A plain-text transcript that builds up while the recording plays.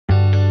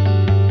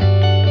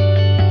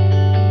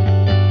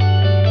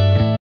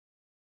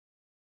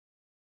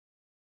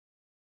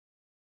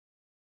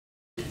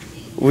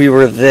We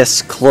were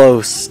this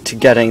close to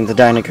getting the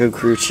Dinoco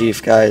crew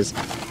chief, guys.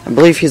 I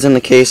believe he's in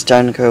the case, the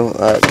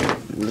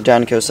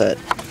Dinoco set.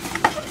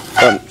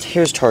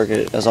 Here's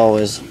Target, as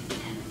always.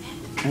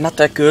 I'm not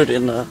that good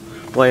in the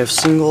way of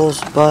singles,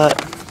 but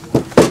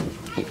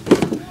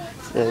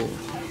they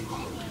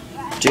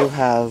do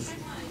have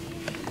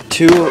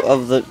 2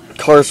 of the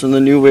cars from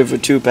the new wave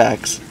of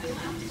 2-packs.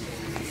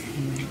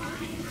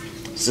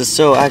 This is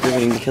so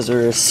aggravating because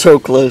we're so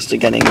close to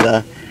getting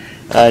the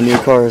new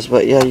cars.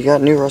 But yeah, you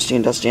got new Rusty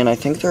and Dusty, and I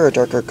think they're a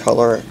darker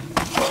color.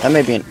 That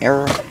may be an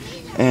error.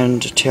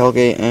 And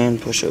tailgate and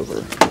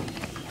pushover.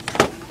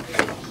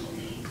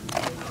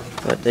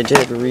 But they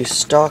did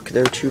restock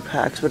their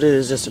 2-packs, but it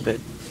is just a bit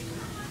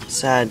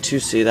sad to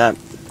see that.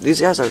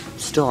 These guys are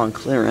still on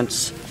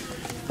clearance,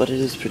 but it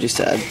is pretty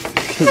sad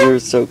because we're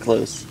so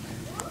close.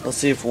 Let's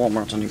see if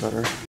Walmart's any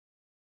better.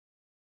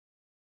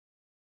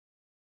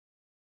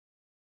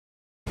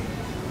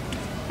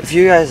 If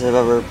you guys have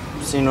ever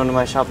seen one of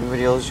my shopping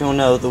videos, you'll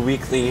know the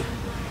weekly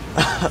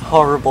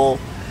horrible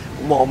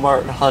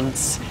Walmart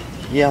hunts.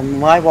 Yeah,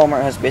 my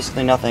Walmart has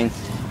basically nothing,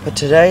 but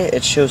today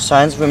it shows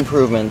signs of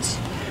improvements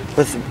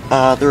with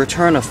the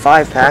return of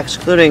 5-packs,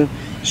 including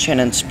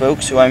Shannon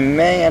Spokes, who I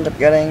may end up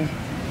getting.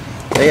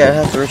 But yeah, it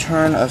has the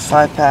return of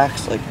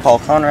 5-packs like Paul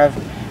Conrad,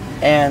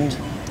 and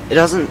it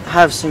doesn't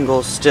have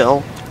singles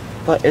still,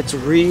 but it's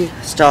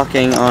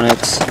restocking on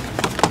its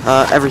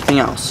everything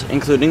else,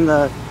 including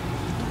the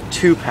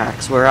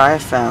 2-packs, where I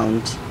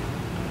found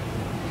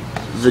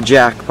the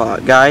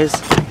jackpot. Guys,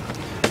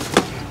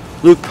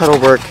 Luke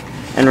Petalburg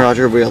and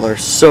Roger Wheeler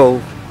so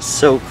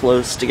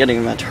close to getting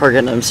him at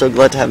Target, and I'm so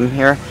glad to have him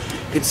here.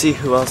 You can see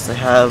who else they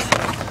have.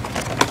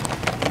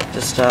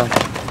 Just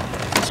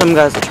some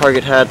guys that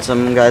Target had,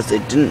 some guys they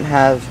didn't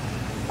have.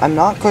 I'm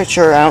not quite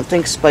sure. I don't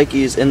think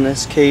Spikey's in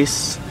this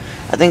case.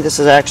 I think this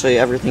is actually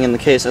everything in the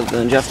case other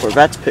than Jeff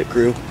Corvette's pit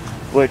crew,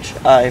 which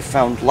I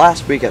found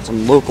last week at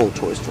some local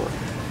toy store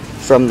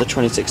from the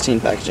 2016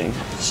 packaging.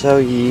 So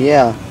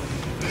yeah,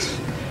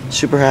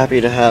 super happy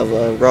to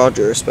have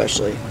Roger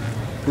especially.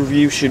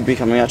 Review should be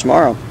coming out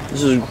tomorrow.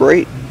 This is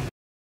great.